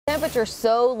temperature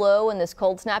so low in this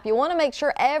cold snap, you want to make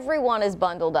sure everyone is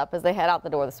bundled up as they head out the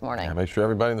door this morning. Yeah, make sure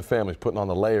everybody in the family is putting on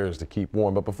the layers to keep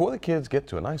warm. But before the kids get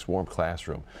to a nice warm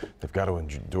classroom, they've got to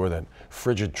endure that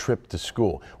frigid trip to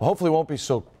school. Well, hopefully it won't be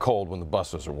so cold when the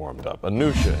buses are warmed up.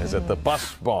 Anoushah is at the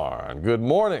bus barn. Good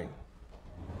morning.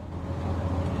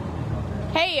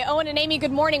 Hey, Owen and Amy,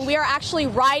 good morning. We are actually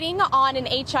riding on an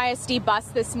HISD bus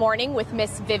this morning with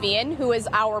Miss Vivian, who is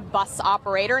our bus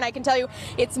operator. And I can tell you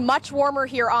it's much warmer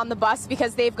here on the bus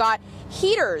because they've got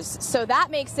heaters. So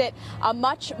that makes it a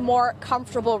much more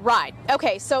comfortable ride.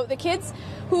 Okay, so the kids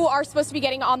who are supposed to be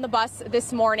getting on the bus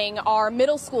this morning are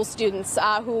middle school students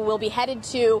who will be headed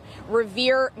to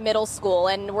Revere Middle School.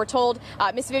 And we're told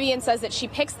Miss Vivian says that she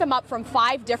picks them up from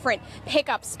 5 different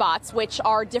pickup spots, which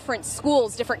are different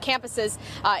schools, different campuses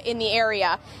in the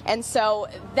area. And so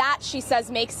that, she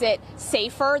says, makes it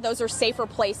safer. Those are safer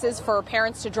places for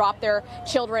parents to drop their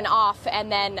children off and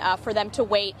then for them to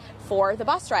wait for the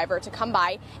bus driver to come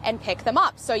by and pick them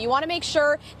up. So you want to make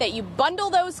sure that you bundle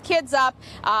those kids up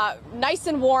nice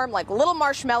and warm, like little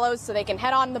marshmallows, so they can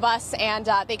head on the bus and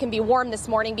they can be warm this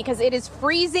morning because it is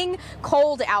freezing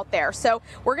cold out there. So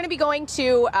we're going to be going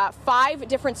to 5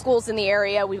 different schools in the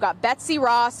area. We've got Betsy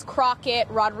Ross, Crockett,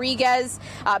 Rodriguez,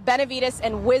 Benavides,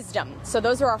 and Wisdom. So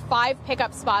those are our 5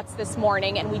 pickup spots this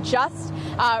morning, and we just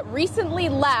recently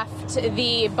left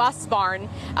the bus barn,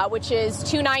 which is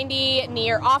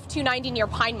 290 off 290 near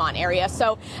Pinemont area.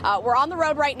 So we're on the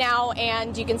road right now,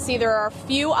 and you can see there are a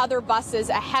few other buses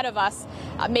ahead of us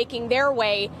making their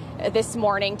way this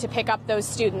morning to pick up those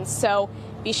students. So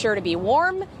be sure to be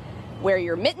warm, wear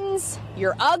your mittens,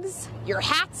 your Uggs, your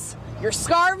hats, your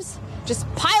scarves. Just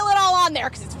pile it all on there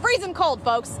because it's freezing cold,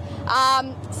 folks.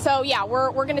 So yeah,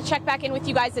 we're going to check back in with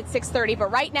you guys at 6:30.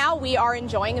 But right now we are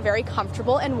enjoying a very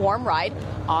comfortable and warm ride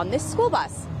on this school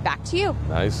bus. Back to you.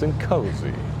 Nice and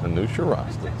cozy. Anoushah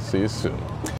Rasta. See you soon.